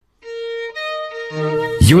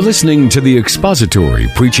You're listening to the expository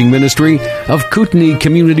preaching ministry of Kootenai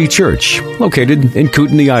Community Church, located in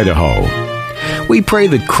Kootenai, Idaho. We pray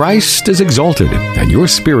that Christ is exalted and your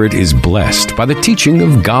spirit is blessed by the teaching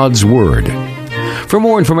of God's Word. For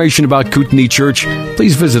more information about Kootenai Church,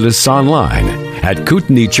 please visit us online at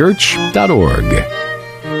kootenaichurch.org.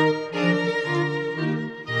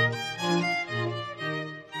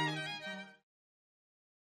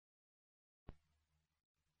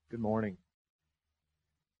 Good morning.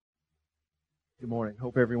 Good morning.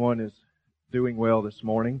 Hope everyone is doing well this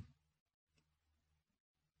morning.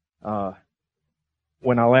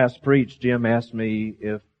 When I last preached, Jim asked me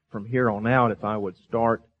if from here on out if I would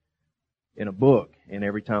start in a book, and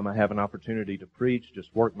every time I have an opportunity to preach,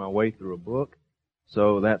 just work my way through a book.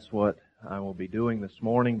 So that's what I will be doing this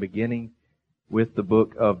morning, beginning with the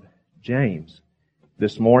book of James.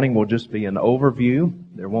 This morning will just be an overview.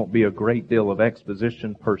 There won't be a great deal of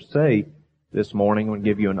exposition per se this morning. We'll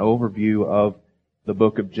give you an overview of the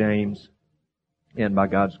book of James, and by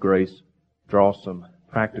God's grace, draw some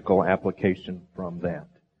practical application from that.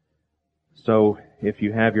 So, if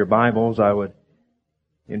you have your Bibles, I would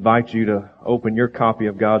invite you to open your copy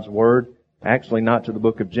of God's Word, actually not to the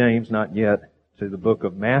book of James, not yet, to the book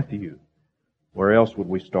of Matthew. Where else would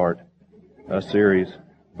we start a series,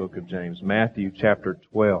 book of James? Matthew chapter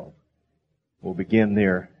 12. We'll begin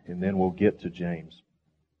there, and then we'll get to James.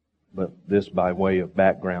 But this by way of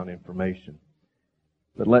background information.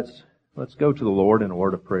 But let's go to the Lord in a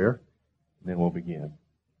word of prayer, and then we'll begin.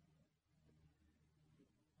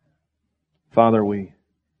 Father, we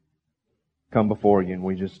come before you, and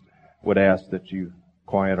we just would ask that you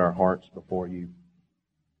quiet our hearts before you.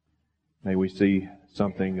 May we see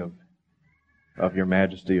something of your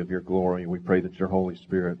majesty, of your glory. We pray that your Holy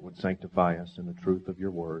Spirit would sanctify us in the truth of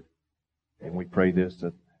your word. And we pray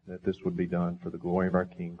that this would be done for the glory of our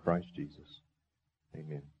King, Christ Jesus.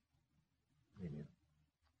 Amen. Amen.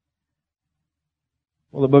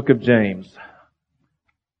 Well, the book of James.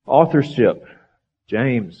 Authorship.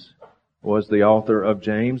 James was the author of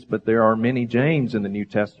James, but there are many James in the New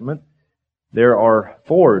Testament. There are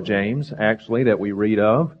 4 James, actually, that we read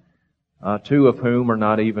of, 2 of whom are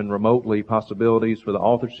not even remotely possibilities for the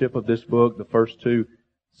authorship of this book. The first 2,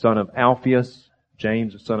 son of Alphaeus,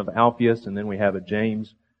 James, the son of Alphaeus, and then we have a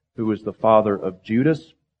James who is the father of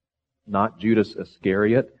Judas, not Judas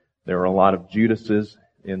Iscariot. There are a lot of Judases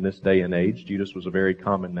in this day and age. Judas was a very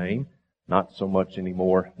common name, not so much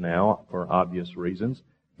anymore now for obvious reasons.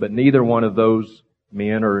 But neither one of those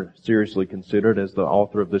men are seriously considered as the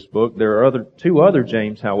author of this book. There are 2 other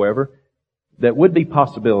James, however, that would be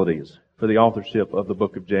possibilities for the authorship of the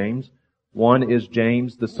book of James. One is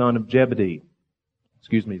James, the son of Zebedee.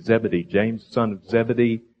 James, son of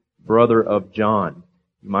Zebedee, brother of John.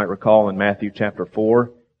 You might recall in Matthew chapter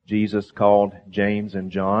 4, Jesus called James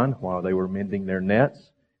and John while they were mending their nets.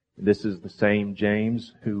 This is the same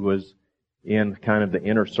James who was in kind of the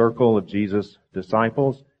inner circle of Jesus'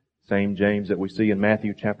 disciples. Same James that we see in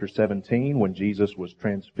Matthew chapter 17 when Jesus was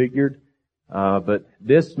transfigured. But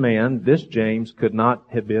this man, this James, could not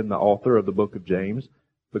have been the author of the book of James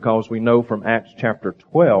because we know from Acts chapter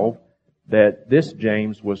 12 that this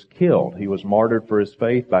James was killed. He was martyred for his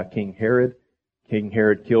faith by King Herod. King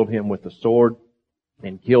Herod killed him with the sword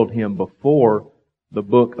and killed him before the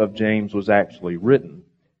book of James was actually written.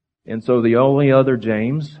 And so the only other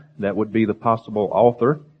James that would be the possible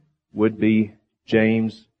author would be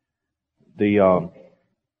James, James,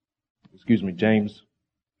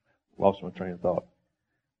 lost my train of thought,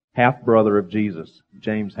 half-brother of Jesus.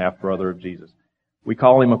 James, half-brother of Jesus. We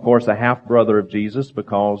call him, of course, a half-brother of Jesus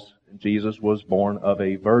because Jesus was born of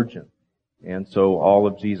a virgin. And so all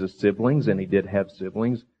of Jesus' siblings, and he did have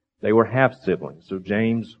siblings, they were half-siblings. So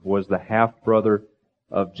James was the half-brother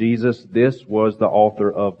of Jesus. This was the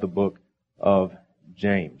author of the book of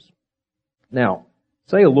James. Now,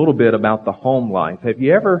 say a little bit about the home life. Have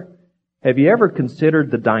you ever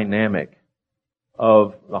considered the dynamic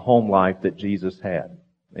of the home life that Jesus had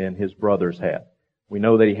and his brothers had? We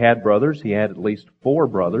know that he had brothers. He had at least 4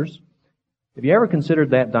 brothers. Have you ever considered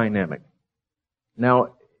that dynamic?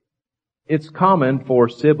 Now, it's common for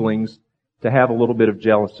siblings to have a little bit of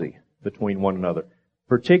jealousy between one another,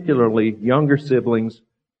 particularly younger siblings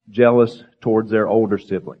jealous towards their older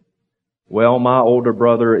sibling. Well, my older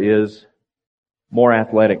brother is more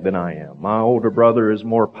athletic than I am. My older brother is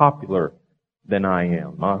more popular than I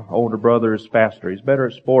am. My older brother is faster. He's better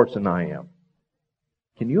at sports than I am.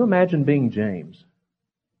 Can you imagine being James?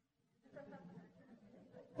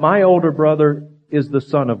 My older brother is the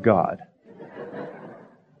Son of God.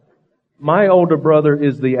 My older brother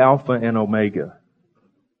is the Alpha and Omega.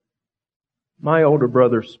 My older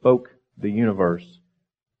brother spoke the universe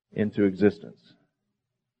into existence.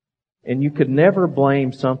 And you could never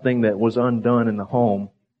blame something that was undone in the home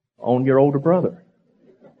on your older brother.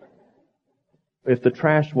 If the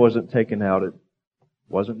trash wasn't taken out, it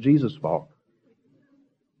wasn't Jesus' fault.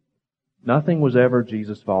 Nothing was ever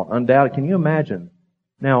Jesus' fault. Undoubtedly, can you imagine?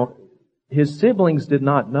 Now, his siblings did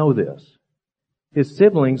not know this. His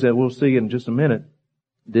siblings, that we'll see in just a minute,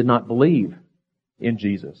 did not believe in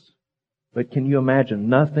Jesus. But can you imagine?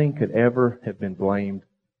 Nothing could ever have been blamed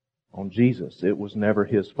on Jesus. It was never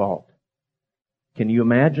His fault. Can you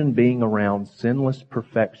imagine being around sinless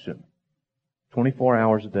perfection 24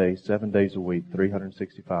 hours a day, 7 days a week,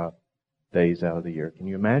 365 days out of the year? Can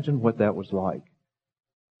you imagine what that was like?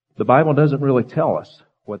 The Bible doesn't really tell us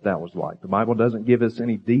what that was like. The Bible doesn't give us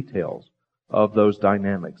any details of those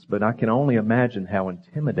dynamics, but I can only imagine how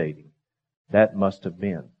intimidating that must have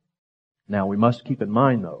been. Now, we must keep in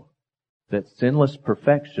mind, though, that sinless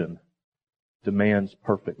perfection demands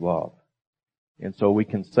perfect love. And so we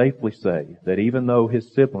can safely say that even though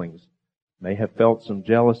his siblings may have felt some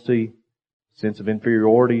jealousy, sense of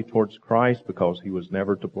inferiority towards Christ because he was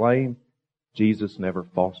never to blame, Jesus never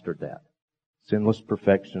fostered that. Sinless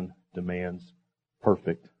perfection demands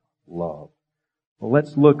perfect love. Well,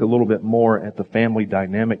 let's look a little bit more at the family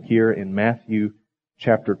dynamic here in Matthew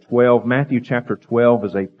chapter 12. Matthew chapter 12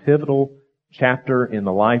 is a pivotal chapter in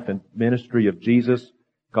the life and ministry of Jesus,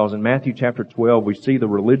 because in Matthew chapter 12 we see the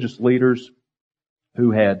religious leaders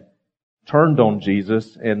who had turned on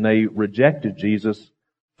Jesus and they rejected Jesus,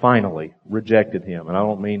 finally rejected Him. And I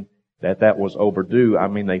don't mean that was overdue. I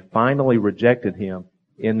mean they finally rejected Him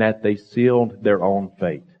in that they sealed their own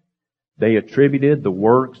fate. They attributed the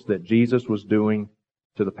works that Jesus was doing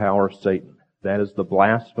to the power of Satan. That is the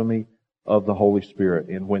blasphemy of the Holy Spirit.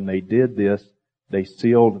 And when they did this, they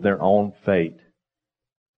sealed their own fate.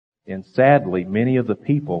 And sadly, many of the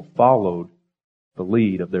people followed the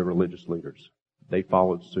lead of their religious leaders. They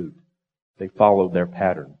followed suit. They followed their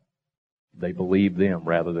pattern. They believed them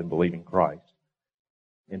rather than believing Christ.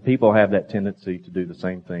 And people have that tendency to do the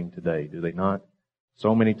same thing today, do they not?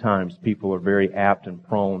 So many times people are very apt and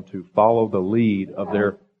prone to follow the lead of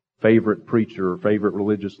their favorite preacher or favorite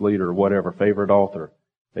religious leader or whatever, favorite author.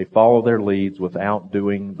 They follow their leads without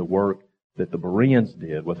doing the work that the Bereans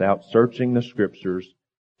did, without searching the Scriptures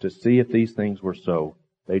to see if these things were so.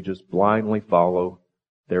 They just blindly follow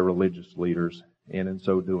their religious leaders, and in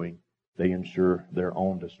so doing, they ensure their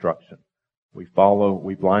own destruction. We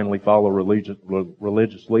blindly follow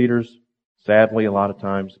religious leaders. Sadly, a lot of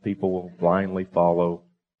times people will blindly follow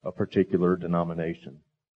a particular denomination.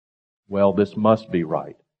 Well, this must be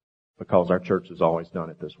right, because our church has always done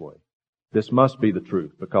it this way. This must be the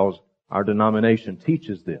truth, because our denomination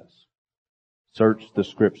teaches this. Search the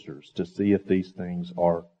Scriptures to see if these things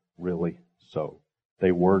are really so.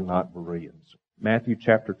 They were not Bereans. Matthew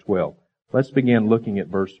chapter 12. Let's begin looking at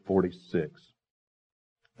verse 46.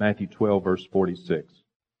 Matthew 12, verse 46.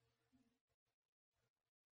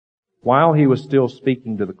 While he was still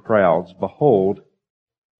speaking to the crowds, behold,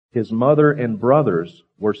 his mother and brothers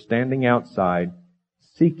were standing outside,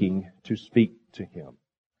 seeking to speak to him.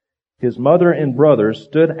 His mother and brothers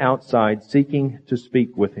stood outside, seeking to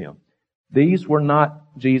speak with him. These were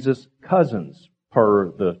not Jesus' cousins,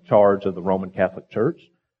 per the charge of the Roman Catholic Church.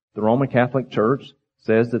 The Roman Catholic Church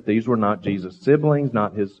says that these were not Jesus' siblings,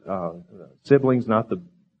 not his siblings, not the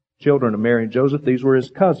children of Mary and Joseph. These were his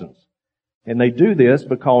cousins. And they do this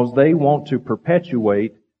because they want to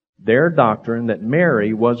perpetuate their doctrine that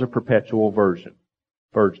Mary was a perpetual virgin.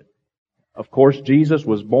 Of course, Jesus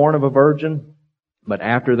was born of a virgin, but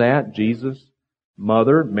after that, Jesus'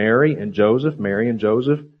 mother, Mary and Joseph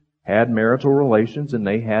had marital relations and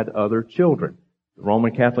they had other children. The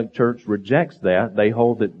Roman Catholic Church rejects that. They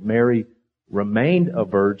hold that Mary remained a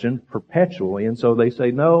virgin perpetually, and so they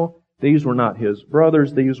say, no, these were not his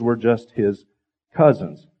brothers, these were just his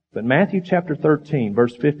cousins. But Matthew chapter 13,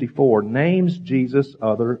 verse 54, names Jesus'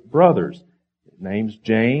 other brothers. It names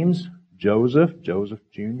James, Joseph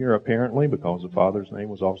Jr. apparently, because the father's name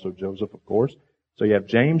was also Joseph, of course. So you have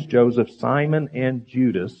James, Joseph, Simon, and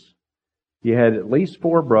Judas. He had at least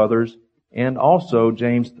 4 brothers, and also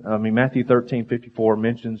Matthew 13:54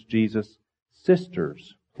 mentions Jesus'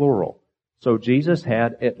 sisters, plural. So Jesus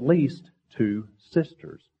had at least 2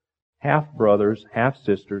 sisters, half brothers, half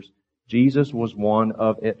sisters. Jesus was one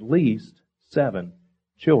of at least 7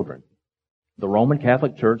 children. The Roman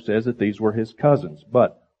Catholic Church says that these were his cousins,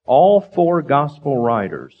 but all 4 gospel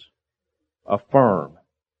writers affirm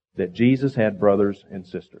that Jesus had brothers and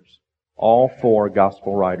sisters. All 4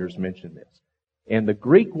 gospel writers mention this. And the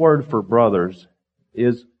Greek word for brother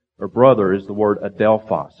is the word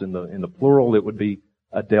adelphos. In the plural, it would be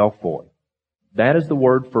adelphoi. That is the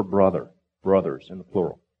word for brother, brothers in the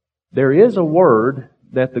plural. There is a word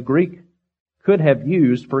that the Greek could have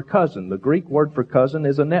used for cousin. The Greek word for cousin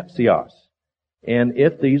is anepsios. And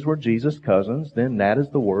if these were Jesus' cousins, then that is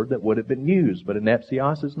the word that would have been used. But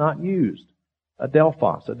anepsios is not used.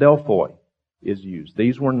 Adelphos, adelphoi is used.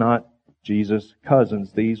 These were not Jesus'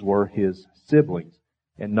 cousins. These were his siblings.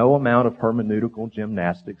 And no amount of hermeneutical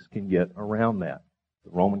gymnastics can get around that.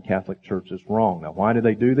 The Roman Catholic Church is wrong. Now, why do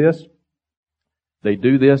they do this? They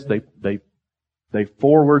do this, they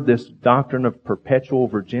forward this doctrine of perpetual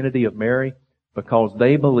virginity of Mary because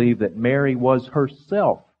they believe that Mary was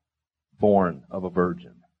herself born of a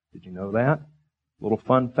virgin. Did you know that? A little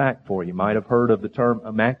fun fact for you. You might have heard of the term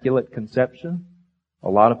Immaculate Conception. A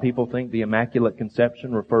lot of people think the Immaculate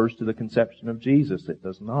Conception refers to the conception of Jesus. It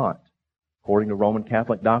does not. According to Roman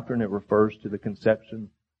Catholic doctrine, it refers to the conception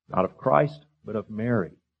not of Christ, but of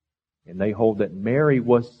Mary. And they hold that Mary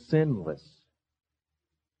was sinless.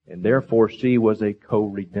 And therefore she was a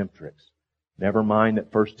co-redemptrix. Never mind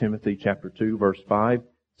that 1 Timothy chapter 2 verse 5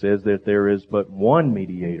 says that there is but one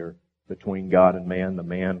mediator between God and man, the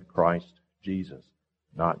man Christ Jesus,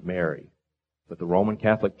 not Mary. But the Roman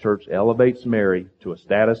Catholic Church elevates Mary to a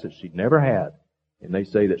status that she never had, and they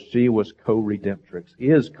say that she was co-redemptrix,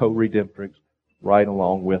 is co-redemptrix right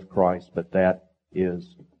along with Christ, but that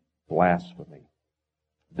is blasphemy.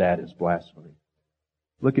 That is blasphemy.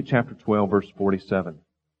 Look at chapter 12, verse 47.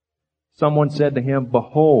 Someone said to him,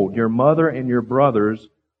 "Behold, your mother and your brothers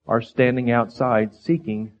are standing outside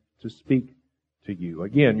seeking to speak to you."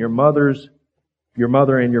 Again, your mother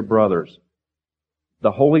and your brothers.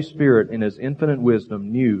 The Holy Spirit in His infinite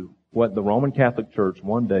wisdom knew what the Roman Catholic Church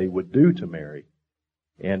one day would do to Mary.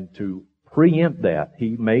 And to preempt that,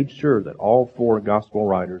 He made sure that all four gospel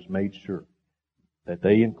writers made sure that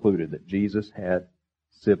they included that Jesus had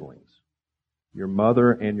siblings. Your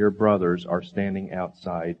mother and your brothers are standing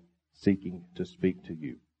outside seeking to speak to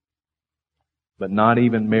you. But not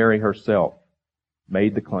even Mary herself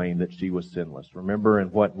made the claim that she was sinless. Remember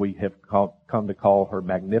in what we have come to call her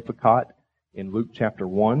Magnificat in Luke chapter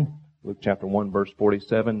 1. Luke chapter 1 verse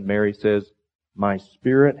 47, Mary says, "My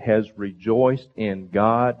spirit has rejoiced in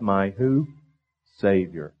God, my who?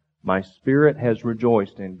 Savior. My spirit has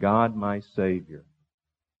rejoiced in God, my Savior."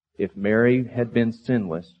 If Mary had been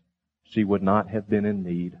sinless, she would not have been in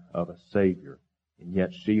need of a Savior. And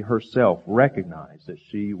yet she herself recognized that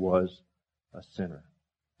she was a sinner.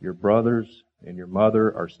 Your brothers and your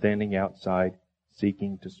mother are standing outside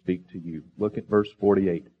seeking to speak to you. Look at verse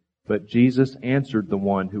 48. But Jesus answered the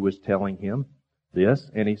one who was telling him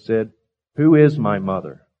this, and He said, "Who is my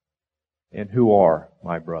mother? And who are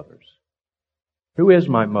my brothers?" Who is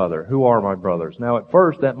my mother? Who are my brothers? Now at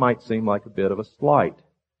first that might seem like a bit of a slight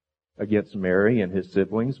against Mary and his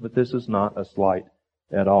siblings, but this is not a slight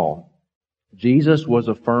at all. Jesus was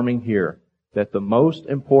affirming here that the most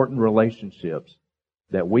important relationships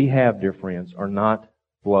that we have, dear friends, are not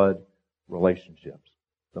blood relationships.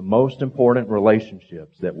 The most important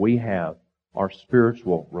relationships that we have are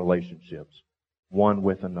spiritual relationships, one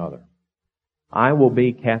with another. I will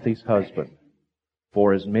be Kathy's husband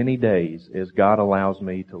for as many days as God allows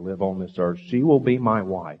me to live on this earth. She will be my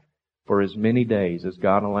wife for as many days as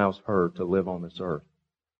God allows her to live on this earth.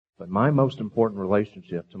 But my most important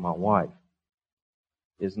relationship to my wife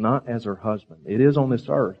is not as her husband. It is on this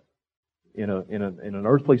earth in an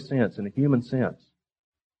earthly sense, in a human sense.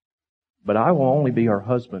 But I will only be her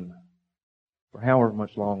husband for however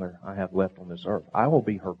much longer I have left on this earth. I will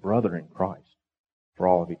be her brother in Christ for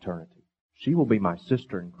all of eternity. She will be my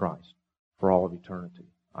sister in Christ for all of eternity.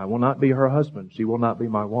 I will not be her husband. She will not be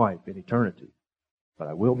my wife in eternity. But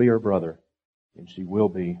I will be her brother, and she will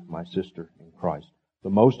be my sister in Christ. The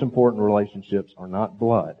most important relationships are not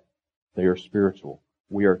blood. They are spiritual.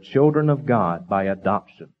 We are children of God by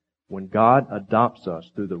adoption. When God adopts us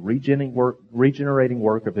through the regenerating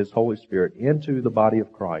work of His Holy Spirit into the body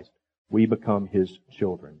of Christ, we become His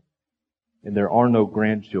children. And there are no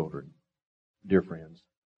grandchildren, dear friends,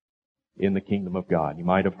 in the kingdom of God. You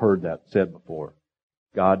might have heard that said before.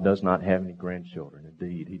 God does not have any grandchildren.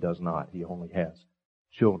 Indeed, He does not. He only has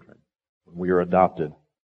children when we are adopted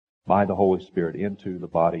by the Holy Spirit into the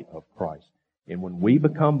body of Christ. And when we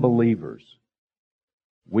become believers,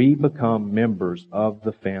 we become members of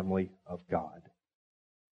the family of God.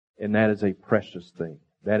 And that is a precious thing.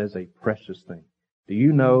 That is a precious thing. Do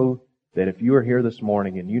you know that if you are here this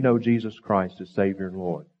morning and you know Jesus Christ as Savior and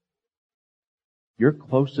Lord, your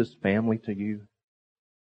closest family to you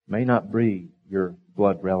may not be your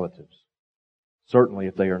blood relatives. Certainly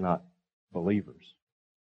if they are not believers.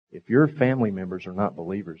 If your family members are not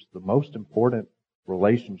believers, the most important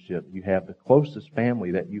relationship you have, the closest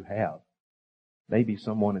family that you have, may be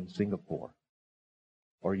someone in Singapore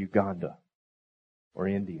or Uganda or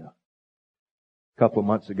India. A couple of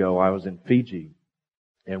months ago, I was in Fiji,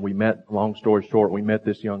 and we met, long story short, we met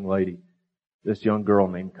this young lady, this young girl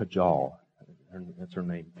named Kajal. That's her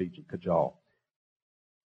name, Fiji, Kajal.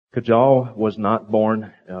 Kajal was not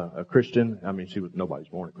born a Christian. I mean, nobody's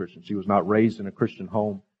born a Christian. She was not raised in a Christian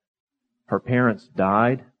home. Her parents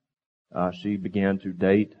died. She began to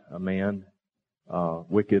date a man,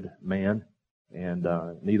 wicked man, and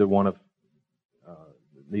neither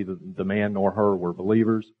the man nor her were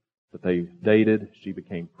believers, but they dated. She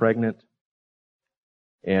became pregnant,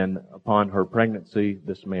 and upon her pregnancy,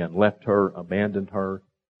 this man left her, abandoned her,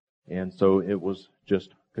 and so it was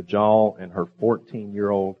just Kajal and her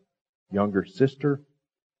 14-year-old younger sister,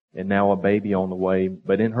 and now a baby on the way.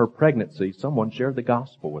 But in her pregnancy, someone shared the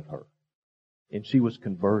gospel with her, and she was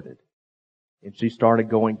converted. And she started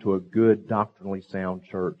going to a good, doctrinally sound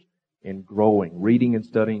church and growing, reading and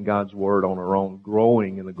studying God's Word on her own,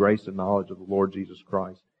 growing in the grace and knowledge of the Lord Jesus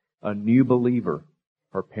Christ. A new believer.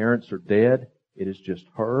 Her parents are dead. It is just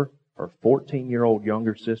her 14-year-old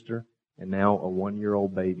younger sister, and now a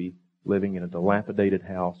 1-year-old baby living in a dilapidated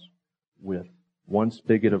house with one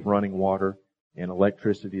spigot of running water and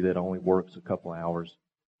electricity that only works a couple hours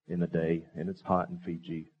in the day, and it's hot in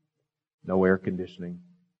Fiji. No air conditioning.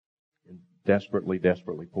 And desperately,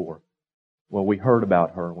 desperately poor. Well, we heard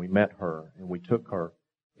about her, and we met her, and we took her,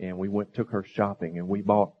 and we took her shopping, and we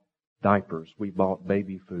bought diapers, we bought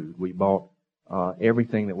baby food, we bought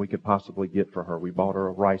everything that we could possibly get for her. We bought her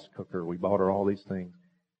a rice cooker, we bought her all these things.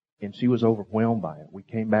 And she was overwhelmed by it. We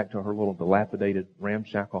came back to her little dilapidated,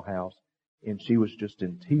 ramshackle house, and she was just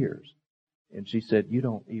in tears. And she said, "You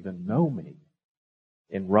don't even know me."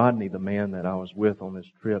 And Rodney, the man that I was with on this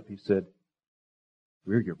trip, he said,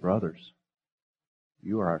 "We're your brothers.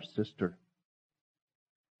 You are our sister."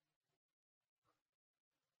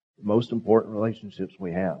 The most important relationships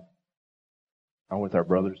we have are with our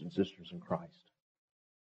brothers and sisters in Christ.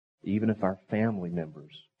 Even if our family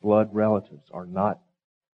members, blood relatives, are not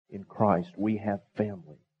in Christ, we have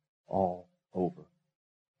family all over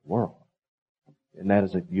the world. And that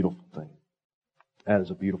is a beautiful thing. That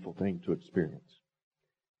is a beautiful thing to experience.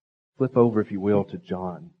 Flip over, if you will, to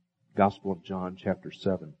John, Gospel of John, chapter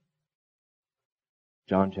 7.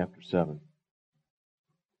 John chapter 7.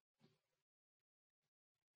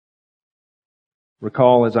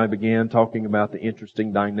 Recall as I began talking about the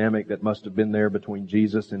interesting dynamic that must have been there between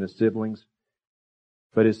Jesus and his siblings.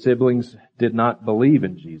 But his siblings did not believe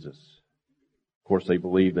in Jesus. Of course, they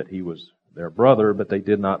believed that he was their brother, but they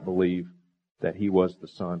did not believe that he was the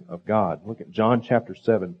Son of God. Look at John chapter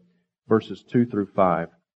 7, verses 2 through 5.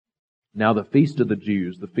 Now the feast of the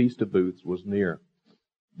Jews, the Feast of Booths, was near.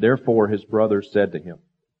 Therefore his brothers said to him,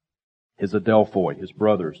 his adelphoi, his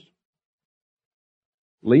brothers,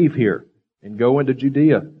 "Leave here and go into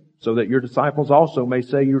Judea, so that your disciples also may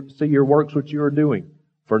see your works which you are doing.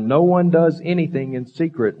 For no one does anything in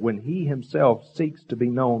secret when he himself seeks to be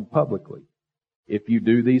known publicly. If you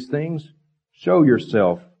do these things, show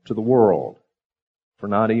yourself to the world." For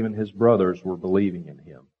not even his brothers were believing in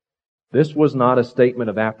him. This was not a statement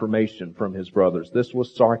of affirmation from his brothers. This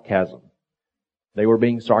was sarcasm. They were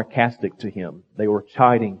being sarcastic to him. They were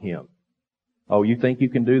chiding him. "Oh, you think you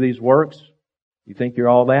can do these works? You think you're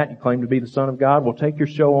all that? You claim to be the Son of God? Well, take your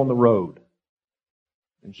show on the road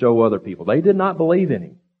and show other people." They did not believe in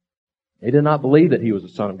him. They did not believe that he was the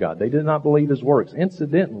Son of God. They did not believe his works.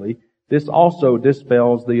 Incidentally, this also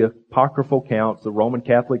dispels the apocryphal accounts, the Roman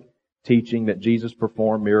Catholic teaching that Jesus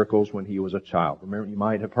performed miracles when he was a child. Remember, you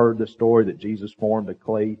might have heard the story that Jesus formed a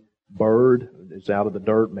clay bird. It's out of the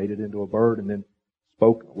dirt, made it into a bird, and then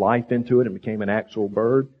spoke life into it and became an actual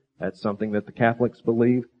bird. That's something that the Catholics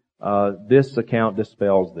believe. This account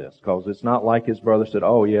dispels this, because it's not like his brother said,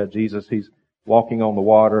 "Oh yeah, Jesus, he's walking on the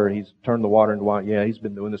water, he's turned the water into wine. Yeah, he's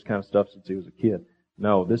been doing this kind of stuff since he was a kid."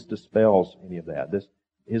 No, this dispels any of that.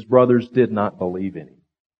 His brothers did not believe in him.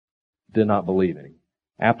 Did not believe in him.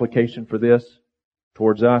 Application for this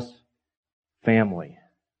towards us, family.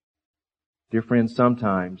 Dear friends,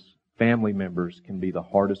 sometimes family members can be the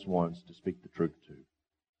hardest ones to speak the truth to.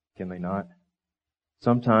 Can they not?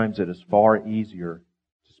 Sometimes it is far easier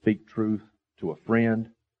to speak truth to a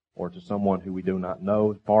friend or to someone who we do not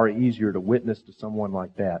know. Far easier to witness to someone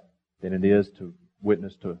like that than it is to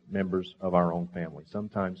witness to members of our own family.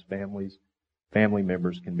 Sometimes family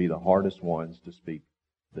members can be the hardest ones to speak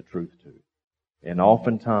the truth to. And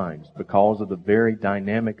oftentimes, because of the very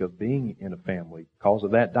dynamic of being in a family, because of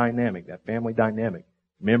that dynamic, that family dynamic,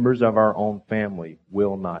 members of our own family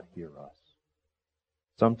will not hear us.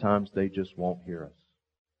 Sometimes they just won't hear us.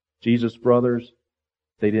 Jesus' brothers,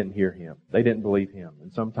 they didn't hear Him. They didn't believe Him.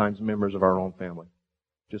 And sometimes members of our own family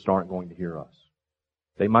just aren't going to hear us.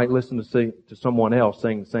 They might listen to someone else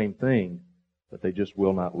saying the same thing, but they just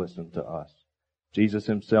will not listen to us. Jesus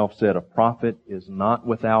Himself said, a prophet is not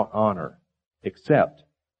without honor, except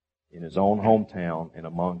in his own hometown and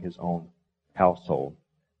among his own household.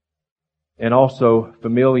 And also,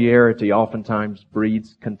 familiarity oftentimes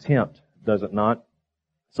breeds contempt, does it not?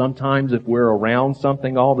 Sometimes if we're around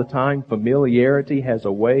something all the time, familiarity has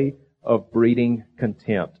a way of breeding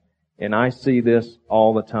contempt. And I see this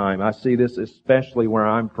all the time. I see this especially where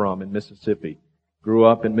I'm from in Mississippi. Grew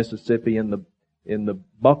up in Mississippi in the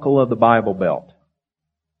buckle of the Bible Belt.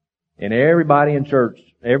 And everybody in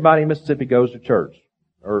Mississippi goes to church.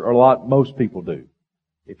 Or most people do.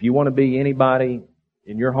 If you want to be anybody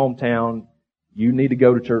in your hometown, you need to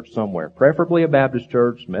go to church somewhere. Preferably a Baptist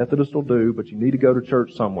church. Methodist will do, but you need to go to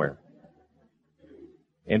church somewhere.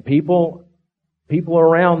 And people are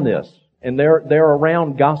around this. And they're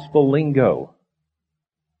around gospel lingo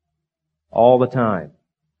all the time.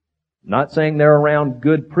 Not saying they're around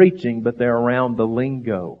good preaching, but they're around the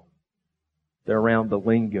lingo. They're around the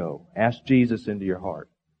lingo. Ask Jesus into your heart.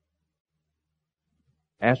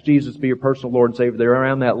 Ask Jesus to be your personal Lord and Savior. They're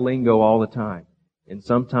around that lingo all the time. And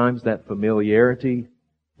sometimes that familiarity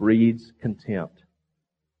breeds contempt.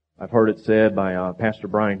 I've heard it said by Pastor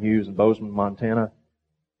Brian Hughes in Bozeman, Montana,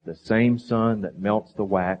 the same sun that melts the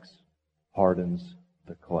wax hardens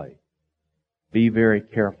the clay. Be very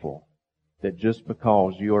careful that just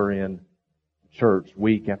because you are in church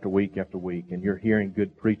week after week after week and you're hearing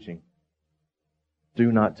good preaching,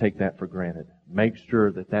 do not take that for granted. Make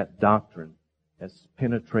sure that doctrine has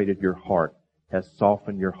penetrated your heart, has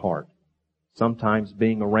softened your heart. Sometimes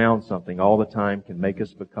being around something all the time can make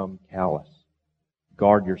us become callous.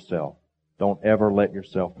 Guard yourself. Don't ever let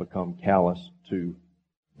yourself become callous to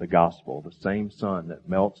the gospel. The same sun that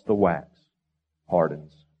melts the wax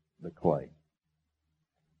hardens the clay.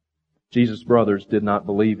 Jesus' brothers did not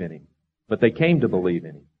believe in Him, but they came to believe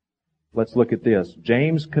in Him. Let's look at this.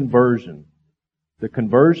 James' conversion. The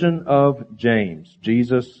conversion of James,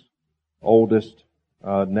 Jesus'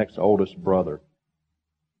 next oldest brother.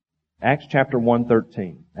 Acts chapter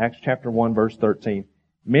 1:13. Acts chapter 1 verse 13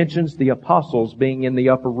 mentions the apostles being in the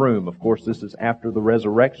upper room. Of course, this is after the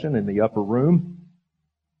resurrection in the upper room.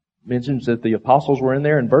 Mentions that the apostles were in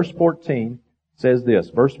there. And verse 14 says this.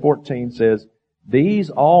 Verse 14 says, these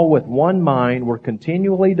all with one mind were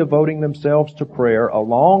continually devoting themselves to prayer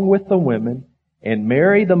along with the women and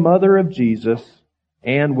Mary the mother of Jesus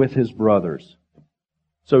and with his brothers.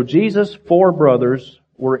 So Jesus' 4 brothers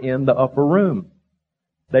were in the upper room.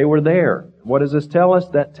 They were there. What does this tell us?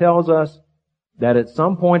 That tells us that at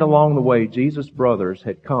some point along the way, Jesus' brothers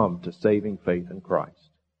had come to saving faith in Christ.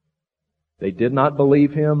 They did not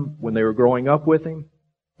believe Him when they were growing up with Him,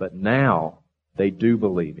 but now they do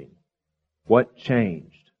believe Him. What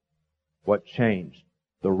changed? What changed?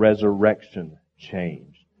 The resurrection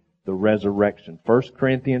changed. The resurrection. 1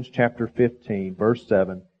 Corinthians chapter 15, verse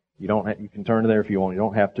 7. You can turn to there if you want. You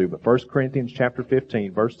don't have to. But 1 Corinthians chapter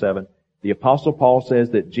 15, verse 7. The Apostle Paul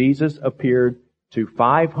says that Jesus appeared to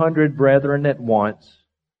 500 brethren at once.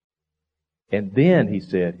 And then, he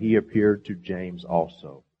said, He appeared to James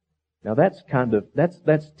also. Now that's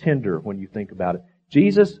tender when you think about it.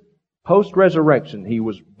 Jesus, post-resurrection, He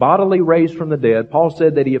was bodily raised from the dead. Paul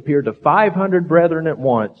said that He appeared to 500 brethren at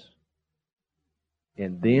once.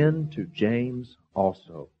 And then to James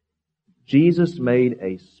also. Jesus made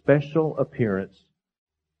a special appearance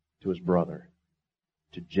to His brother,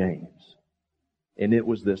 to James. And it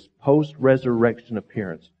was this post-resurrection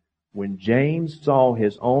appearance when James saw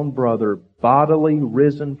his own brother bodily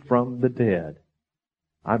risen from the dead.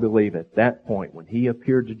 I believe at that point, when he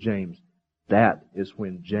appeared to James, that is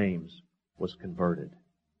when James was converted.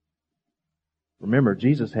 Remember,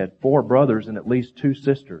 Jesus had 4 brothers and at least 2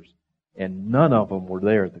 sisters, and none of them were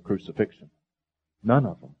there at the crucifixion. None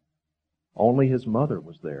of them. Only his mother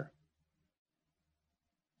was there.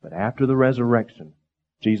 But after the resurrection,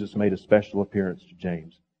 Jesus made a special appearance to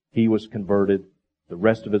James. He was converted. The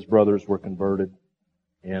rest of his brothers were converted.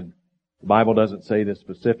 And the Bible doesn't say this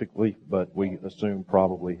specifically, but we assume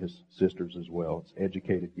probably his sisters as well. It's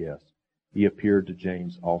educated guess. He appeared to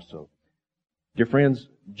James also. Dear friends,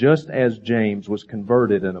 just as James was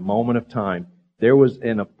converted in a moment of time, there was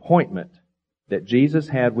an appointment that Jesus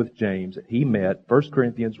had with James that he met. 1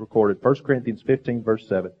 Corinthians 15 verse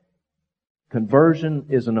 7. Conversion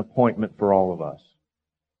is an appointment for all of us.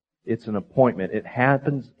 It's an appointment. It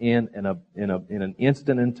happens in an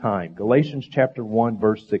instant in time. Galatians chapter 1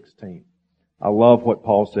 verse 16. I love what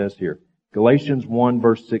Paul says here. Galatians 1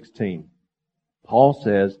 verse 16. Paul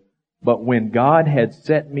says, "But when God had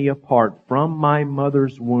set me apart from my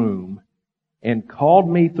mother's womb and called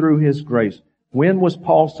me through His grace." When was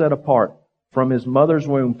Paul set apart? From his mother's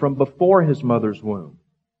womb, from before his mother's womb.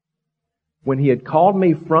 When He had called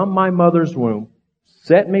me from my mother's womb,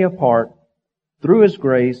 set me apart through His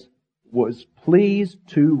grace, was pleased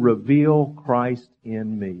to reveal Christ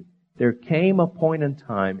in me. There came a point in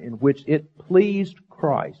time in which it pleased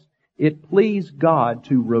Christ, it pleased God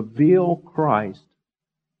to reveal Christ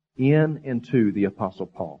in and to the Apostle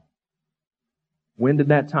Paul. When did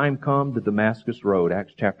that time come? The Damascus Road,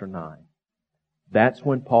 Acts chapter 9. That's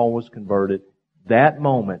when Paul was converted. That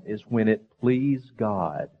moment is when it pleased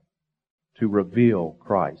God to reveal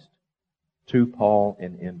Christ to Paul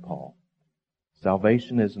and in Paul.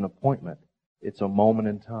 Salvation is an appointment. It's a moment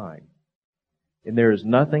in time. And there is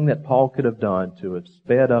nothing that Paul could have done to have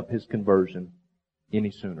sped up his conversion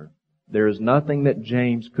any sooner. There is nothing that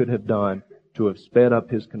James could have done to have sped up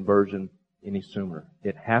his conversion any sooner.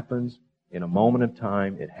 It happens in a moment of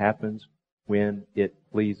time. It happens when it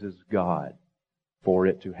pleases God for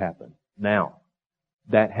it to happen. Now,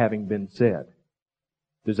 that having been said,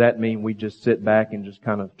 does that mean we just sit back and just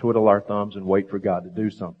kind of twiddle our thumbs and wait for God to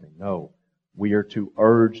do something? No. We are to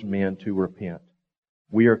urge men to repent.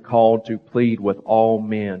 We are called to plead with all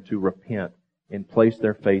men to repent and place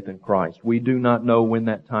their faith in Christ. We do not know when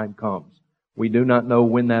that time comes. We do not know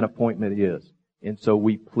when that appointment is. And so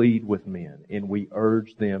we plead with men and we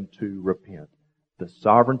urge them to repent. The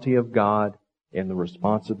sovereignty of God and the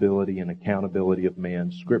responsibility and accountability of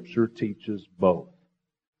man, Scripture teaches both.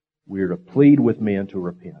 We are to plead with men to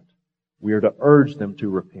repent. We are to urge them to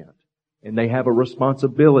repent. And they have a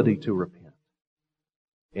responsibility to repent.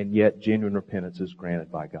 And yet genuine repentance is granted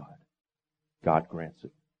by God. God grants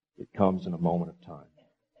it. It comes in a moment of time.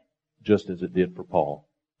 Just as it did for Paul.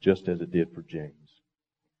 Just as it did for James.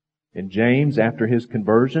 And James, after his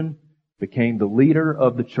conversion, became the leader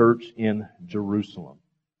of the church in Jerusalem.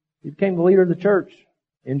 He became the leader of the church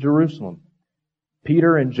in Jerusalem.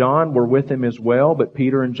 Peter and John were with him as well, but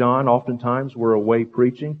Peter and John oftentimes were away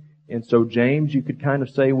preaching. And so James, you could kind of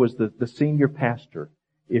say, was the senior pastor,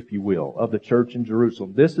 if you will, of the church in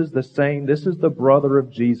Jerusalem. This is the brother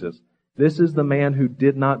of Jesus. This is the man who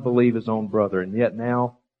did not believe his own brother, and yet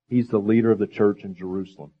now he's the leader of the church in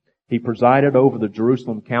Jerusalem. He presided over the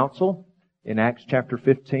Jerusalem Council in Acts chapter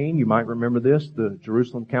 15. You might remember this, the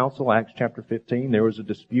Jerusalem Council, Acts chapter 15. There was a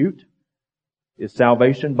dispute. Is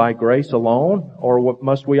salvation by grace alone, or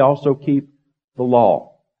must we also keep the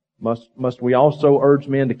law? Must we also urge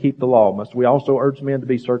men to keep the law? Must we also urge men to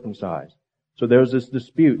be circumcised? So there was this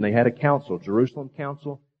dispute, and they had a council, Jerusalem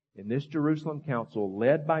Council, and this Jerusalem Council,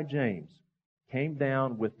 led by James, came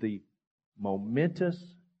down with the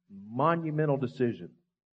momentous, monumental decision,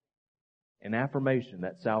 an affirmation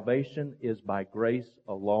that salvation is by grace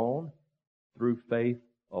alone, through faith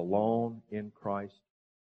alone, in Christ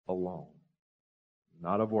alone.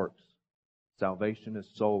 Not of works. Salvation is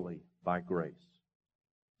solely by grace.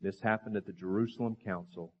 This happened at the Jerusalem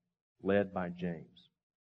Council, led by James.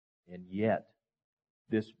 And yet,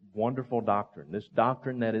 this wonderful doctrine, this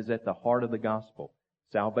doctrine that is at the heart of the gospel,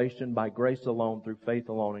 salvation by grace alone, through faith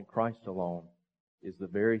alone, in Christ alone, is the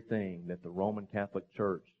very thing that the Roman Catholic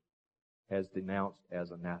Church has denounced as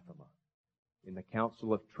anathema. In the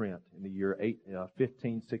Council of Trent, in the year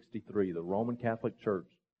 1563, the Roman Catholic Church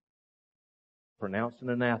pronounced an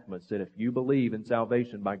anathema. It said, if you believe in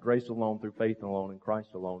salvation by grace alone, through faith alone, in Christ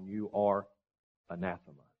alone, you are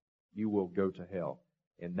anathema. You will go to hell.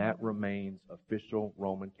 And that remains official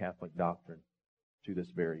Roman Catholic doctrine to this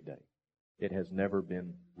very day. It has never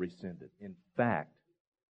been rescinded. In fact,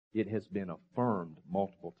 it has been affirmed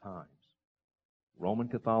multiple times. Roman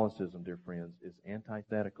Catholicism, dear friends, is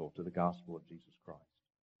antithetical to the gospel of Jesus Christ.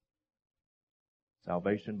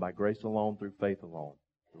 Salvation by grace alone, through faith alone.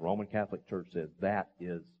 The Roman Catholic Church says that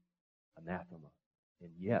is anathema.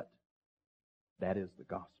 And yet, that is the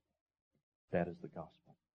gospel. That is the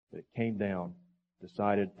gospel. But it came down,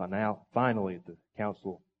 decided finally at the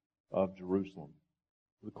Council of Jerusalem,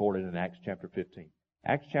 recorded in Acts chapter 15.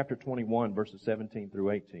 Acts chapter 21, verses 17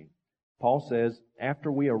 through 18. Paul says,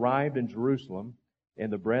 after we arrived in Jerusalem,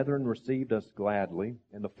 and the brethren received us gladly,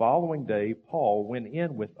 and the following day Paul went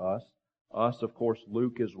in with us. Us, of course,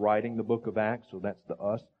 Luke is writing the book of Acts, so that's the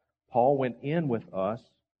us. Paul went in with us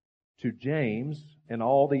to James, and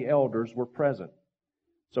all the elders were present.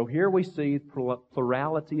 So here we see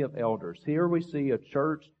plurality of elders. Here we see a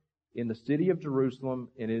church in the city of Jerusalem,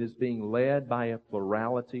 and it is being led by a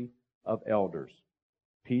plurality of elders.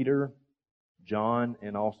 Peter, John,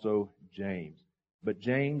 and also James. But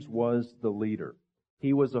James was the leader.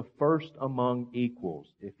 He was a first among equals,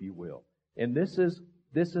 if you will. And this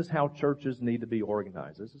is how churches need to be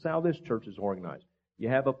organized. This is how this church is organized. You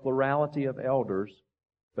have a plurality of elders,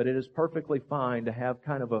 but it is perfectly fine to have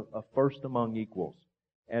kind of a first among equals,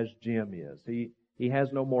 as Jim is. He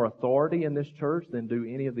has no more authority in this church than do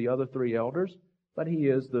any of the other three elders, but he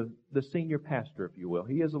is the senior pastor, if you will.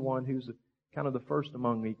 He is the one who's kind of the first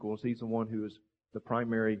among equals. He's the one who is the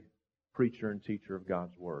primary preacher and teacher of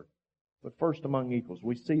God's Word. But first among equals,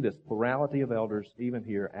 we see this plurality of elders even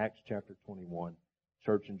here, Acts chapter 21,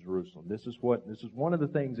 church in Jerusalem. This is one of the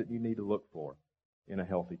things that you need to look for in a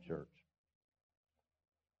healthy church.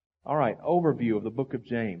 All right, overview of the book of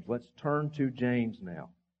James. Let's turn to James now.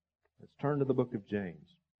 Let's turn to the book of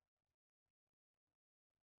James.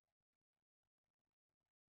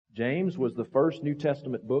 James was the first New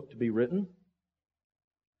Testament book to be written.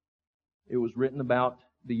 It was written about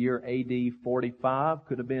the year AD 45.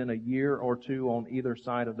 Could have been a year or two on either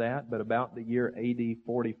side of that, but about the year AD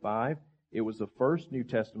 45. It was the first New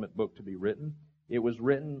Testament book to be written. It was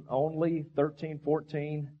written only 13,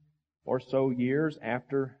 14 or so years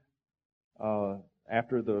after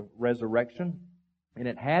the resurrection. And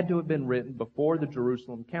it had to have been written before the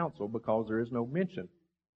Jerusalem Council because there is no mention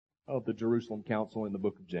of the Jerusalem Council in the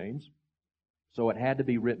book of James. So it had to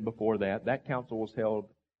be written before that. That council was held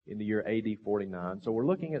in the year AD 49. So we're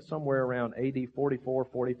looking at somewhere around AD 44,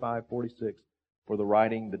 45, 46 for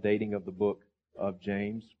the dating of the book of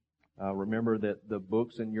James. Remember that the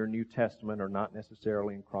books in your New Testament are not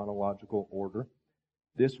necessarily in chronological order.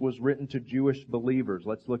 This was written to Jewish believers.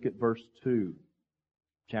 Let's look at verse 2,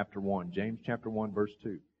 chapter 1. James chapter 1, verse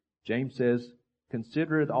 2. James says,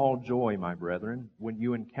 "Consider it all joy, my brethren, when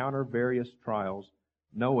you encounter various trials,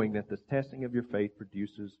 knowing that the testing of your faith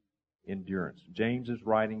produces endurance." James is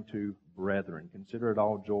writing to brethren. Consider it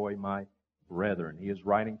all joy, my brethren. He is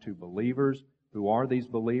writing to believers. Who are these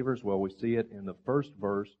believers? Well, we see it in the first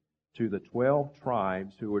verse. To the 12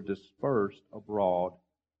 tribes who were dispersed abroad,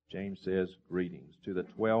 James says, greetings. To the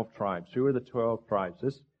 12 tribes. Who are the 12 tribes?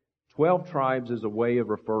 This 12 tribes is a way of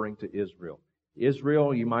referring to Israel.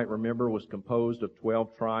 Israel, you might remember, was composed of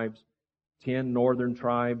 12 tribes. 10 northern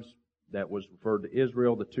tribes, that was referred to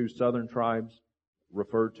Israel. The 2 southern tribes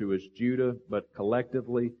referred to as Judah, but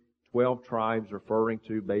collectively 12 tribes referring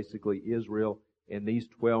to basically Israel, and these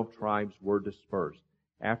 12 tribes were dispersed.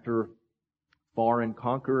 After foreign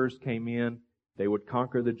conquerors came in, they would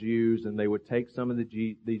conquer the Jews, and they would take some of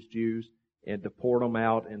these Jews and deport them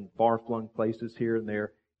out in far-flung places here and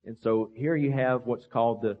there. And so here you have what's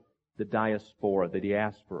called the diaspora, the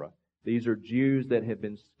diaspora. These are Jews that have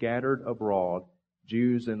been scattered abroad,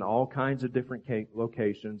 Jews in all kinds of different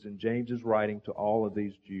locations, and James is writing to all of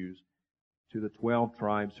these Jews, to the 12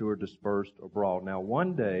 tribes who are dispersed abroad. Now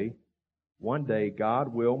one day,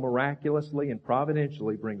 God will miraculously and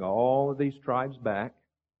providentially bring all of these tribes back.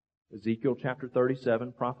 Ezekiel chapter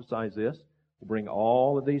 37 prophesies this. We'll bring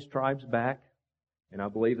all of these tribes back. And I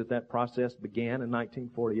believe that process began in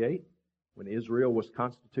 1948 when Israel was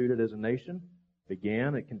constituted as a nation.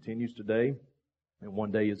 It continues today. And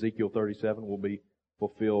one day Ezekiel 37 will be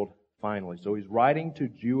fulfilled finally. So he's writing to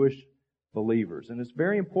Jewish believers. And it's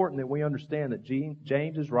very important that we understand that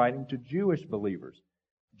James is writing to Jewish believers.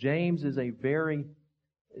 James has a very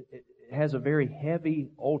heavy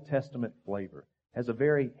Old Testament flavor, has a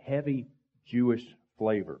very heavy Jewish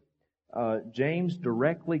flavor. James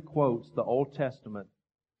directly quotes the Old Testament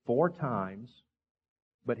 4 times,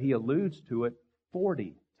 but he alludes to it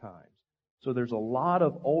 40 times. So there's a lot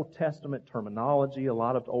of Old Testament terminology, a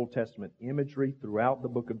lot of Old Testament imagery throughout the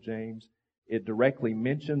book of James. It directly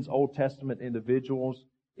mentions Old Testament individuals.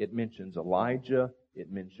 It mentions Elijah.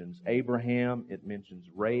 It mentions Abraham. It mentions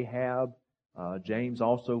Rahab. James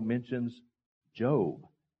also mentions Job.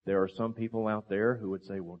 There are some people out there who would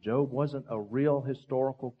say, well, Job wasn't a real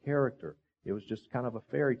historical character. It was just kind of a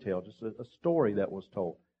fairy tale, just a story that was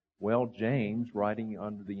told. Well, James, writing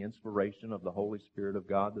under the inspiration of the Holy Spirit of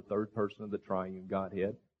God, the third person of the triune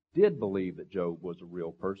Godhead, did believe that Job was a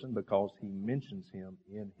real person because he mentions him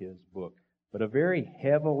in his book. But a very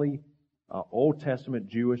heavily Old Testament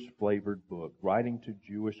Jewish flavored book, writing to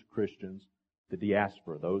Jewish Christians, the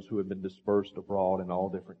diaspora, those who have been dispersed abroad in all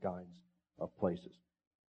different kinds of places.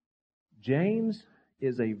 James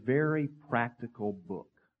is a very practical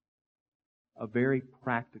book. A very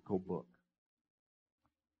practical book.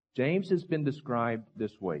 James has been described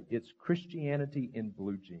this way. It's Christianity in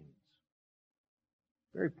blue jeans.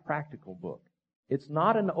 Very practical book. It's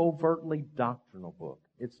not an overtly doctrinal book.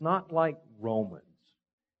 It's not like Romans.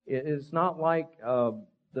 It's not like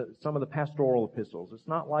some of the pastoral epistles. It's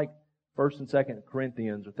not like 1 and 2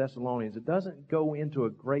 Corinthians or Thessalonians, it doesn't go into a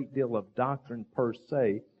great deal of doctrine per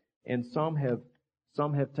se, and some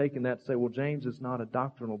have taken that to say, well, James is not a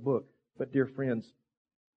doctrinal book. But dear friends,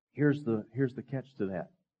 here's the catch to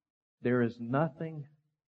that. There is nothing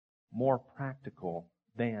more practical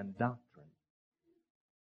than doctrine.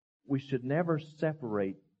 We should never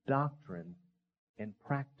separate doctrine and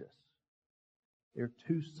practice. They're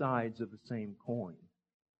two sides of the same coin.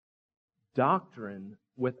 Doctrine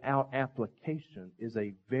without application is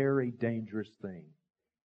a very dangerous thing,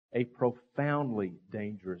 a profoundly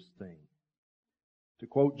dangerous thing. To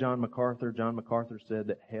quote John MacArthur said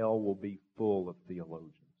that hell will be full of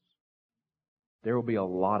theologians. There will be a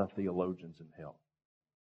lot of theologians in hell.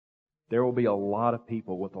 There will be a lot of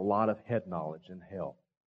people with a lot of head knowledge in hell.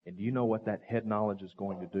 And do you know what that head knowledge is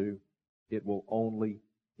going to do? It will only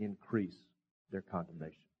increase their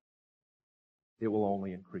condemnation. It will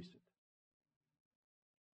only increase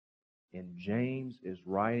it. And James is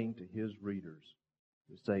writing to his readers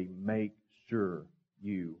to say, make sure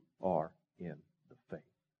you are in the faith.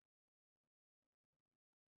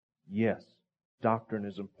 Yes, doctrine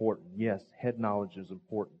is important. Yes, head knowledge is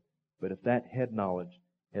important. But if that head knowledge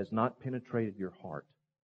has not penetrated your heart,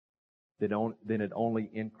 then it only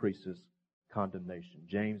increases condemnation.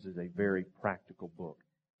 James is a very practical book.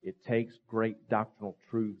 It takes great doctrinal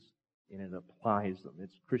truths and it applies them.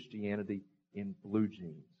 It's Christianity in blue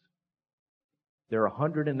jeans. There are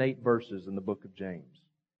 108 verses in the book of James.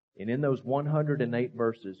 And in those 108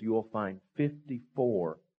 verses, you will find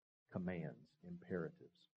 54 commands, imperatives.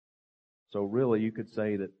 So really, you could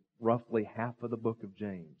say that roughly half of the book of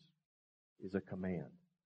James is a command.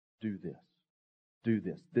 Do this. Do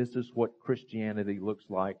this. This is what Christianity looks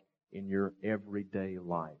like in your everyday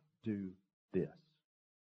life. Do this.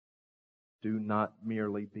 Do not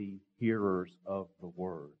merely be hearers of the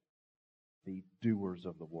Word. Be doers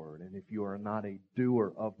of the Word. And if you are not a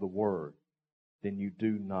doer of the Word, then you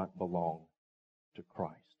do not belong to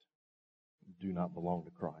Christ. You do not belong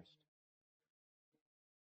to Christ.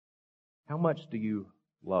 How much do you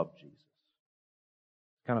love Jesus?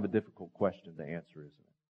 It's kind of a difficult question to answer, isn't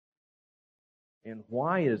it? And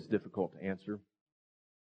why it is difficult to answer,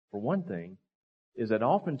 for one thing, is that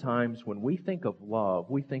oftentimes when we think of love,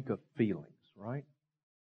 we think of feelings, right?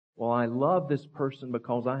 Well, I love this person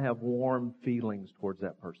because I have warm feelings towards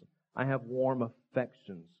that person. I have warm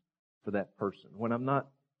affections for that person. When I'm not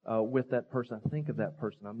with that person, I think of that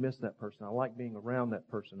person. I miss that person. I like being around that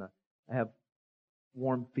person. I have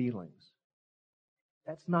warm feelings.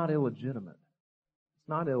 That's not illegitimate. It's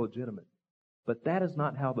not illegitimate. But that is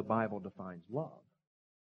not how the Bible defines love.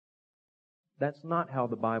 That's not how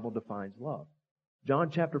the Bible defines love.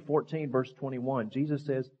 John chapter 14, verse 21, Jesus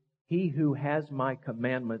says, "He who has my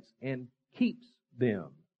commandments and keeps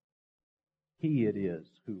them, he it is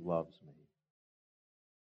who loves me."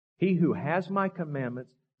 He who has my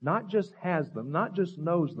commandments, not just has them, not just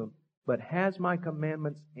knows them, but has my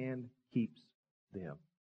commandments and keeps them.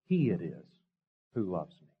 He it is who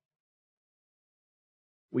loves me.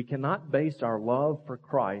 We cannot base our love for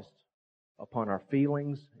Christ upon our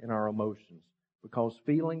feelings and our emotions, because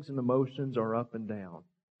feelings and emotions are up and down.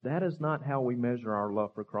 That is not how we measure our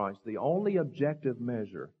love for Christ. The only objective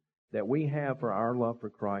measure that we have for our love for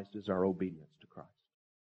Christ is our obedience to Christ.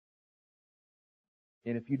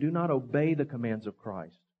 And if you do not obey the commands of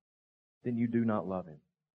Christ, then you do not love Him.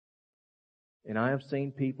 And I have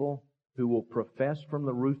seen people who will profess from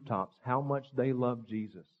the rooftops how much they love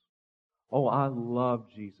Jesus. Oh, I love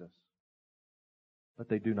Jesus. But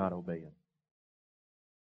they do not obey Him.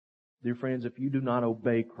 Dear friends, if you do not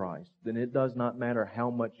obey Christ, then it does not matter how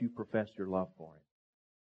much you profess your love for Him.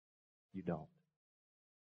 You don't.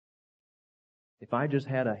 If I just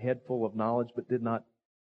had a head full of knowledge but did not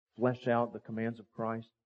flesh out the commands of Christ,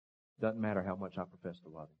 it doesn't matter how much I profess to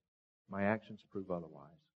love Him. My actions prove otherwise.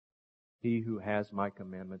 He who has my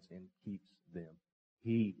commandments and keeps them,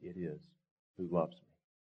 he it is who loves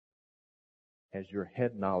me. Has your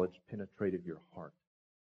head knowledge penetrated your heart?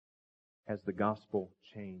 Has the gospel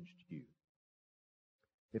changed you?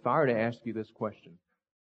 If I were to ask you this question,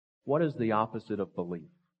 what is the opposite of belief?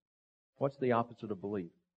 What's the opposite of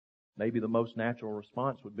belief? Maybe the most natural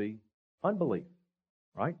response would be unbelief,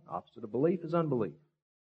 right? Opposite of belief is unbelief.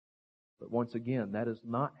 But once again, that is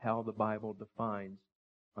not how the Bible defines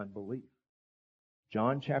unbelief.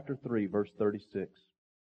 John chapter 3, verse 36.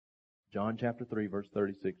 John chapter 3, verse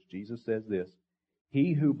 36, Jesus says this,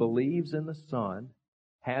 "He who believes in the Son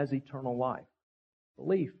has eternal life."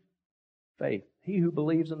 Belief, faith. He who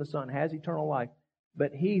believes in the Son has eternal life,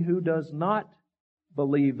 but he who does not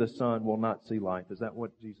believe the Son will not see life. Is that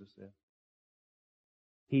what Jesus said?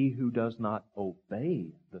 He who does not obey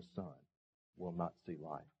the Son will not see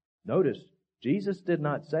life. Notice, Jesus did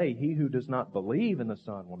not say, he who does not believe in the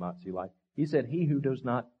Son will not see life. He said, he who does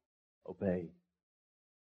not obey.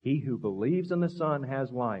 He who believes in the Son has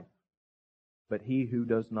life, but he who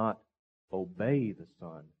does not obey the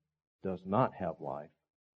Son does not have life,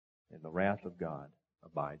 and the wrath of God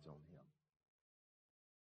abides on him.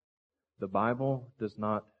 The Bible does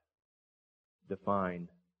not define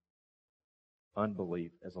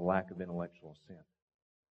unbelief as a lack of intellectual assent.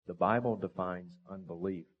 The Bible defines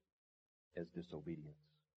unbelief as disobedience.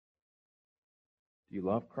 Do you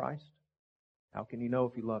love Christ? How can you know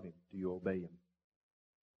if you love Him? Do you obey Him?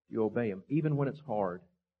 Do you obey Him even when it's hard?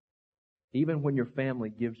 Even when your family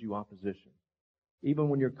gives you opposition? Even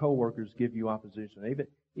when your coworkers give you opposition?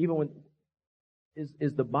 Even when...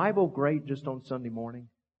 Is the Bible great just on Sunday morning?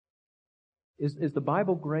 Is the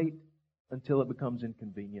Bible great until it becomes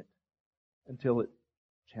inconvenient? Until it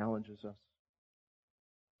challenges us?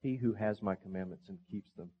 He who has my commandments and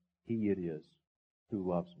keeps them, he it is who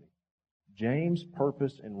loves me. James'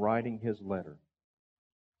 purpose in writing his letter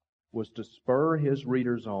was to spur his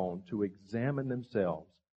readers on to examine themselves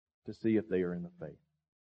to see if they are in the faith.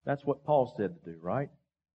 That's what Paul said to do, right?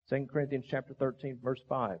 2 Corinthians chapter 13, verse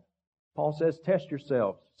 5. Paul says, test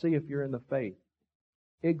yourselves, see if you're in the faith.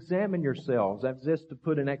 Examine yourselves, as if to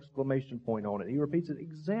put an exclamation point on it. He repeats it,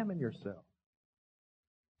 examine yourself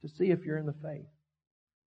to see if you're in the faith.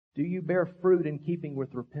 Do you bear fruit in keeping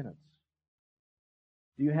with repentance?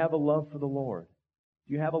 Do you have a love for the Lord?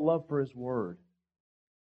 Do you have a love for His Word?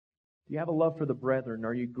 Do you have a love for the brethren?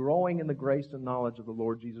 Are you growing in the grace and knowledge of the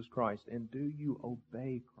Lord Jesus Christ? And do you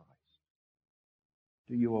obey Christ?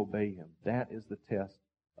 Do you obey Him? That is the test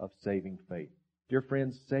of saving faith. Dear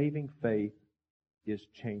friends, saving faith is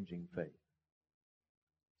changing faith.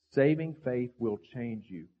 Saving faith will change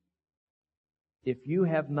you. If you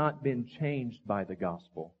have not been changed by the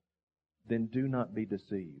gospel, then do not be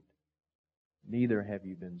deceived. Neither have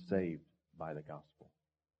you been saved by the gospel.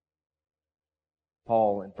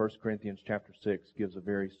 Paul in 1 Corinthians chapter 6 gives a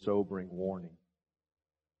very sobering warning.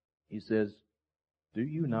 He says, do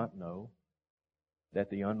you not know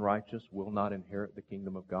that the unrighteous will not inherit the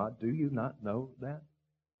kingdom of God? Do you not know that?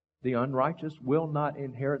 The unrighteous will not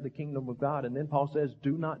inherit the kingdom of God. And then Paul says,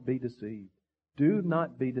 do not be deceived. Do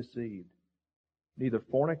not be deceived. Neither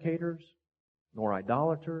fornicators, nor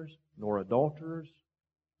idolaters, nor adulterers,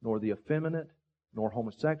 nor the effeminate, nor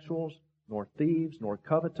homosexuals, nor thieves, nor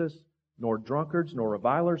covetous, nor drunkards, nor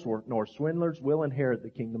revilers, nor swindlers will inherit the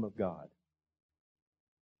kingdom of God.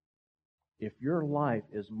 If your life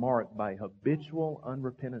is marked by habitual,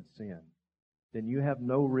 unrepentant sin, then you have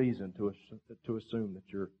no reason to assume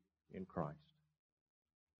that you're in Christ.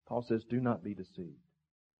 Paul says, do not be deceived.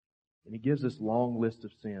 And he gives this long list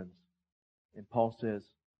of sins. And Paul says,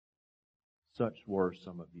 such were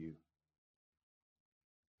some of you.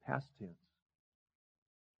 Past tense.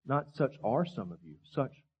 Not such are some of you.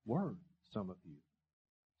 Such were some of you.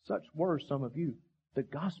 Such were some of you. The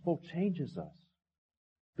gospel changes us.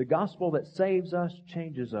 The gospel that saves us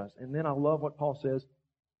changes us. And then I love what Paul says.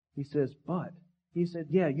 He says, but. He said,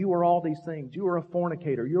 yeah, you were all these things. You were a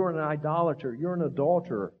fornicator. You were an idolater. You're an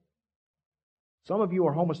adulterer. Some of you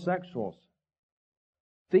are homosexuals.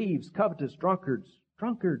 Thieves, covetous, drunkards,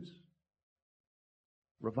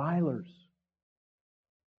 revilers.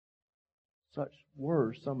 Such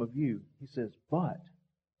were some of you. He says,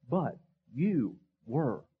 but you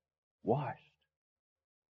were washed.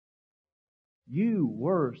 You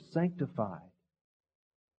were sanctified.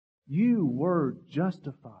 You were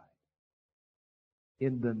justified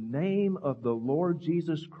in the name of the Lord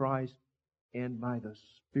Jesus Christ and by the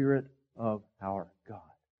Spirit of our God.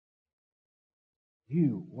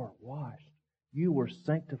 You were washed. You were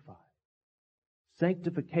sanctified.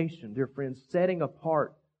 Sanctification, dear friends, setting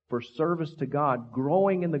apart for service to God,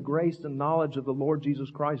 growing in the grace and knowledge of the Lord Jesus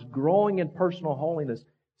Christ, growing in personal holiness.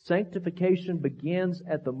 Sanctification begins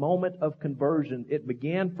at the moment of conversion. It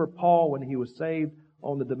began for Paul when he was saved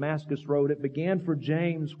on the Damascus Road. It began for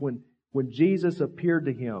James when Jesus appeared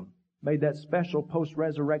to him, made that special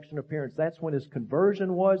post-resurrection appearance. That's when his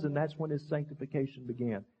conversion was, and that's when his sanctification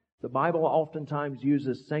began. The Bible oftentimes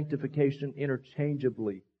uses sanctification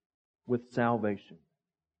interchangeably with salvation.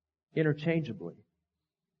 Interchangeably.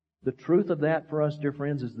 The truth of that for us, dear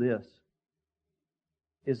friends, is this,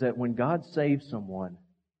 is that when God saves someone,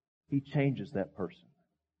 He changes that person.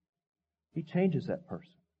 He changes that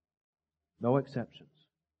person. No exceptions.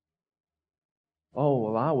 Oh,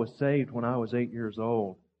 well, I was saved when I was 8 years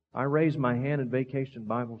old. I raised my hand in Vacation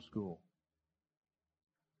Bible School.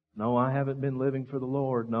 No, I haven't been living for the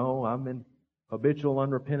Lord. No, I'm in habitual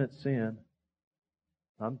unrepentant sin.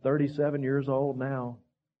 I'm 37 years old now.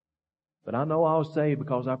 But I know I was saved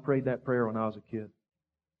because I prayed that prayer when I was a kid.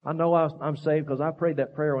 I know I'm saved because I prayed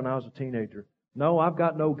that prayer when I was a teenager. No, I've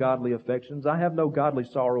got no godly affections. I have no godly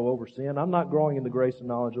sorrow over sin. I'm not growing in the grace and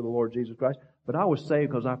knowledge of the Lord Jesus Christ. But I was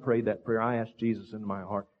saved because I prayed that prayer. I asked Jesus into my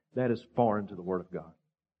heart. That is foreign to the Word of God.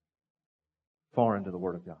 Foreign to the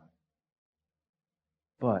Word of God.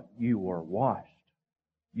 But you were washed.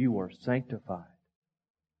 You were sanctified.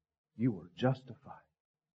 You were justified.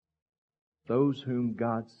 Those whom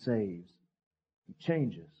God saves, He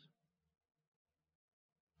changes.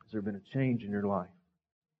 Has there been a change in your life?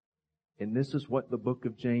 And this is what the book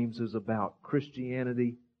of James is about.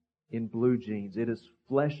 Christianity in blue jeans. It is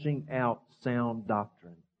fleshing out sound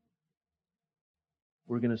doctrine.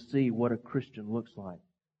 We're going to see what a Christian looks like.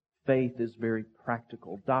 Faith is very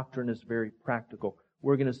practical. Doctrine is very practical.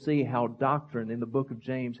 We're going to see how doctrine, in the book of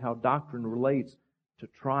James, how doctrine relates to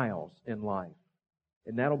trials in life.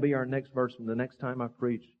 And that'll be our next verse from the next time I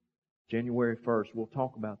preach, January 1st. We'll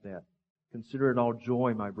talk about that. Consider it all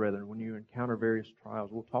joy, my brethren, when you encounter various trials.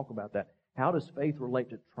 We'll talk about that. How does faith relate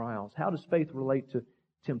to trials? How does faith relate to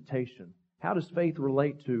temptation? How does faith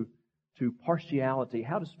relate to partiality?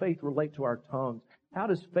 How does faith relate to our tongues? How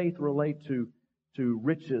does faith relate to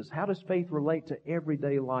riches? How does faith relate to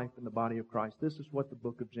everyday life in the body of Christ? This is what the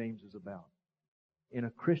book of James is about. And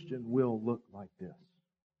a Christian will look like this.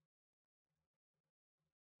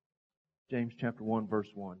 James chapter 1, verse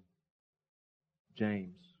 1.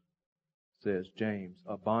 James says, James,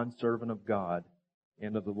 a bondservant of God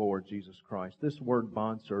and of the Lord Jesus Christ. This word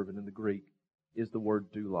bondservant in the Greek is the word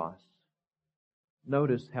doulos.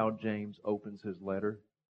 Notice how James opens his letter.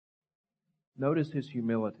 Notice his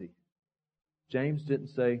humility. James didn't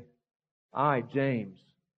say, I, James,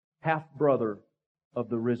 half-brother of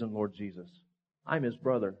the risen Lord Jesus. I'm his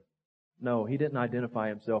brother. No, he didn't identify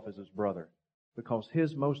himself as his brother, because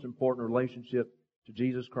his most important relationship to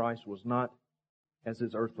Jesus Christ was not as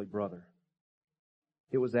his earthly brother.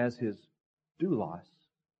 It was as his doulos.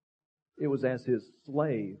 It was as his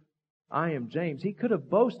slave. I am James. He could have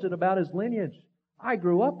boasted about his lineage. I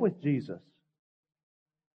grew up with Jesus.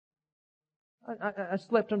 I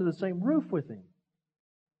slept under the same roof with him.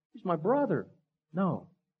 He's my brother. No,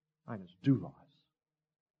 I'm his doulos.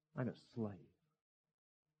 I'm his slave.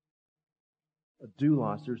 A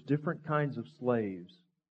doulos, there's different kinds of slaves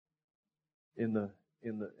in the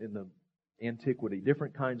antiquity,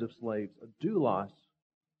 different kinds of slaves. A doulos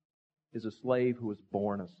is a slave who was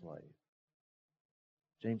born a slave.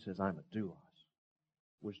 James says, I'm a doulos.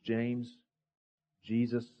 Was James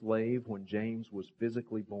Jesus' slave when James was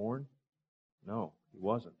physically born? No, he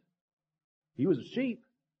wasn't. He was a sheep.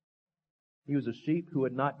 He was a sheep who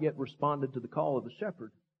had not yet responded to the call of the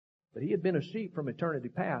shepherd. But he had been a sheep from eternity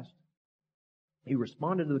past. He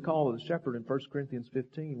responded to the call of the shepherd in 1 Corinthians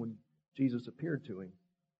 15 when Jesus appeared to him.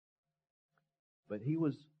 But he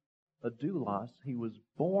was a doulos. He was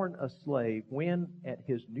born a slave when, at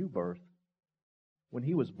his new birth, when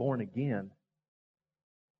he was born again,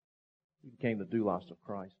 he became the doulos of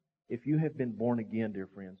Christ. If you have been born again, dear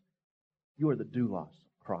friends, you are the doulos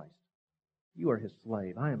of Christ. You are his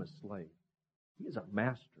slave. I am a slave. He is our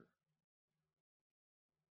master.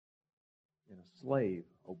 And a slave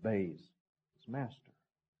obeys his master.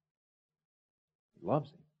 He loves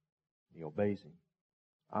him. He obeys him.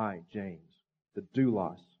 I, James, the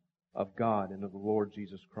doulos of God and of the Lord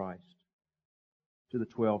Jesus Christ, to the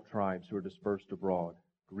 12 tribes who are dispersed abroad,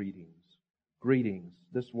 greetings. Greetings.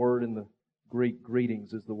 This word in the Greek,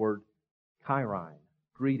 greetings, is the word chairein.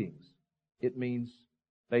 Greetings. It means,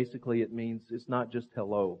 it's not just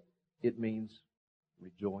hello. It means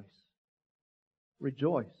rejoice.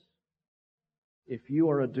 Rejoice. If you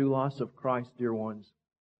are a doulos of Christ, dear ones,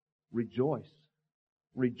 rejoice.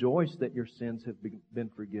 Rejoice that your sins have been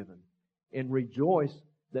forgiven. And rejoice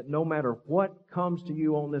that no matter what comes to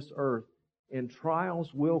you on this earth, and trials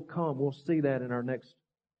will come. We'll see that in our next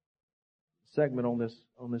segment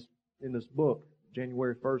in this book,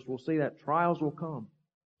 January 1st. We'll see that trials will come.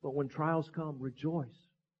 But when trials come, rejoice.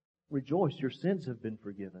 Rejoice, your sins have been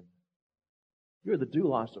forgiven. You're the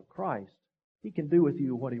doulos of Christ. He can do with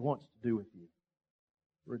you what He wants to do with you.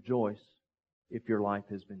 Rejoice if your life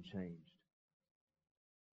has been changed.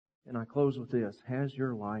 And I close with this. Has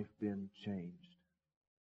your life been changed?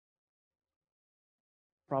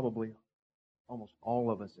 Probably almost all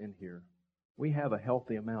of us in here, we have a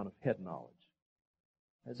healthy amount of head knowledge.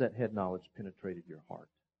 Has that head knowledge penetrated your heart?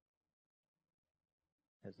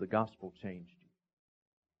 Has the gospel changed you?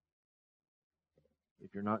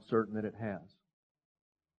 If you're not certain that it has,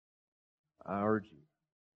 I urge you,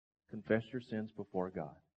 confess your sins before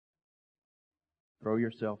God. Throw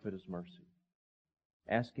yourself at His mercy.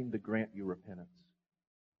 Ask Him to grant you repentance.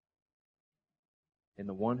 And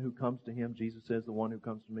the one who comes to Him, Jesus says, the one who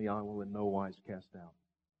comes to me, I will in no wise cast out.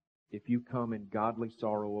 If you come in godly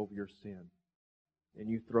sorrow over your sin, and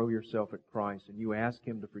you throw yourself at Christ, and you ask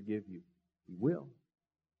Him to forgive you, He will.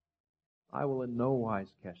 I will in no wise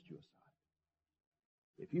cast you aside.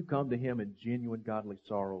 If you come to Him in genuine godly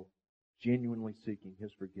sorrow, genuinely seeking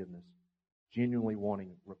His forgiveness, genuinely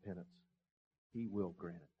wanting repentance, He will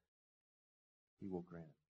grant it. He will grant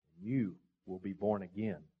it. And you will be born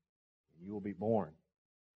again. And you will be born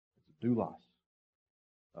as a doulos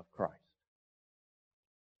of Christ.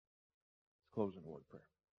 Let's close in a word of prayer.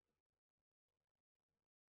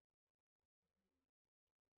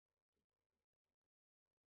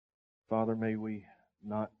 Father, may we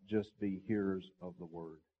not just be hearers of the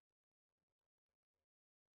Word.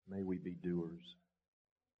 May we be doers.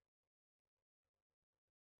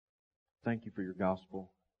 Thank you for your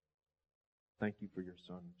gospel. Thank you for your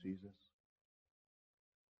Son, Jesus.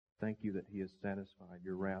 Thank you that He has satisfied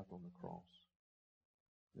your wrath on the cross.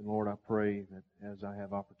 And Lord, I pray that as I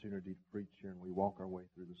have opportunity to preach here and we walk our way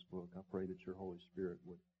through this book, I pray that your Holy Spirit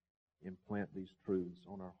would implant these truths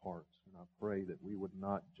on our hearts. And I pray that we would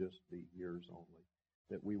not just be hearers only,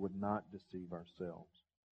 that we would not deceive ourselves,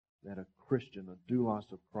 that a Christian, a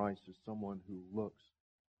doulos of Christ, is someone who looks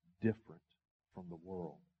different from the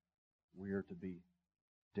world. We are to be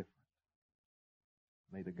different.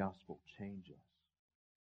 May the gospel change us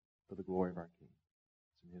for the glory of our King.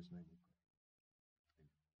 It's in His name we pray.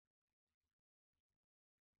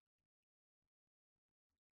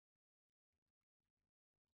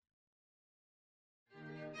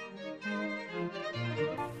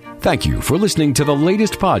 Thank you for listening to the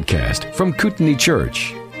latest podcast from Kootenai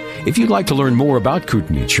Church. If you'd like to learn more about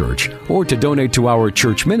Kootenai Church or to donate to our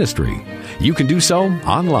church ministry, you can do so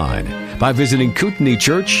online by visiting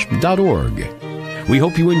kootenaichurch.org. We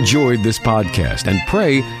hope you enjoyed this podcast and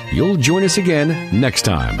pray you'll join us again next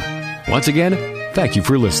time. Once again, thank you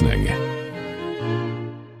for listening.